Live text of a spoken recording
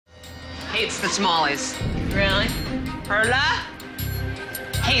hates the tamales. Really? Perla?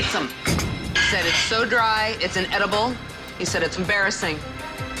 Hates them. He said it's so dry, it's inedible. He said it's embarrassing.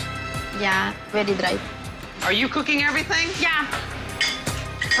 Yeah, very dry. Are you cooking everything? Yeah.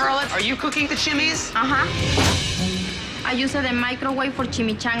 Perla, are you cooking the chimneys? I use the microwave for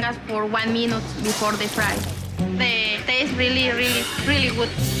chimichangas for 1 minute before they fry. They taste really, really, really good.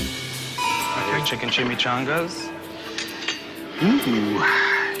 Okay, chicken chimichangas. Ooh.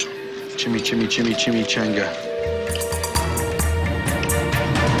 Chimichanga.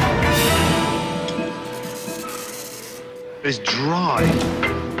 It's dry.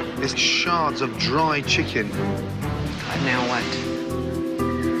 It's shards of dry chicken. God, now what?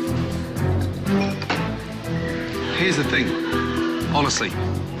 Here's the thing. Honestly,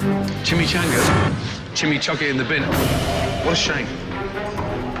 chimichangas, chuck it in the bin. What a shame.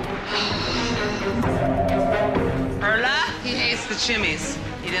 Perla? He hates the chimneys.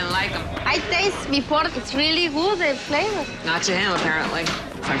 He didn't like them. I taste before, it's really good, the flavor. Not to him, apparently.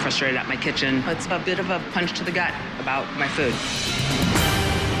 I'm frustrated at my kitchen. It's a bit of a punch to the gut about my food.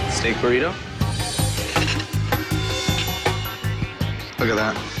 Steak burrito. Look at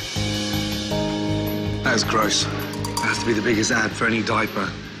that. That is gross. That has to be the biggest ad for any diaper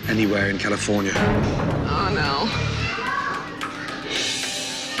anywhere in California. Oh, no.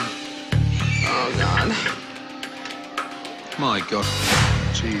 Oh, God. My God.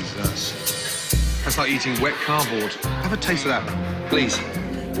 Jesus. That's like eating wet cardboard. Have a taste of that, please.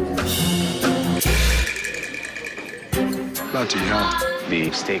 Bloody hell.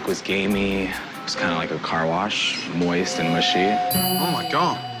 The steak was gamey. It was kind of like a car wash, moist and mushy. Oh, my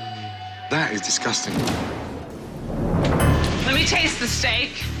God. That is disgusting. Let me taste the steak.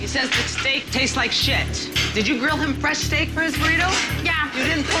 He says the steak tastes like shit. Did you grill him fresh steak for his burrito? Yeah. You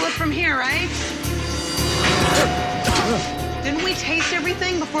didn't pull it from here, right? Didn't we taste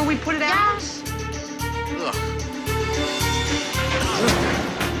everything before we put it out? Ugh.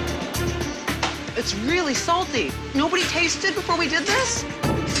 It's really salty. Nobody tasted before we did this?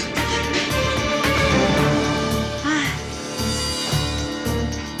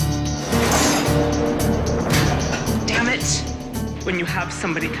 Damn it. When you have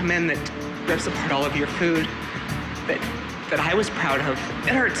somebody come in that rips apart all of your food that I was proud of,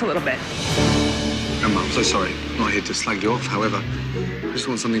 it hurts a little bit. Emma, I'm so sorry. I'm not here to slag you off, however. I just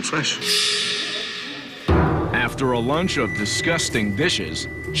want something fresh. After a lunch of disgusting dishes,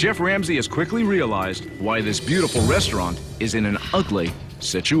 Chef Ramsay has quickly realized why this beautiful restaurant is in an ugly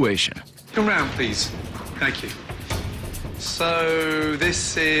situation. Come round, please. Thank you. So,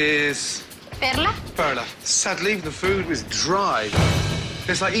 this is... Perla? Perla. Sadly, the food was dry.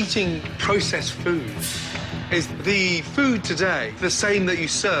 It's like eating processed food. Is the food today the same that you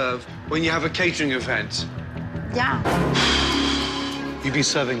serve when you have a catering event? Yeah. You've been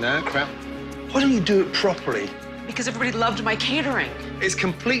serving that crap? Why don't you do it properly? Because everybody loved my catering. It's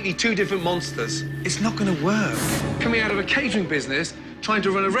completely two different monsters. It's not going to work. Coming out of a catering business, trying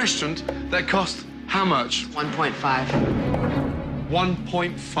to run a restaurant that cost how much? 1.5.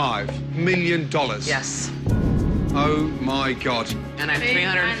 $1.5 million. Yes. Oh, my God. And I have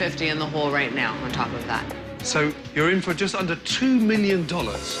 350 in the hole right now on top of that. So you're in for just under $2 million.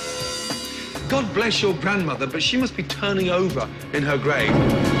 God bless your grandmother, but she must be turning over in her grave.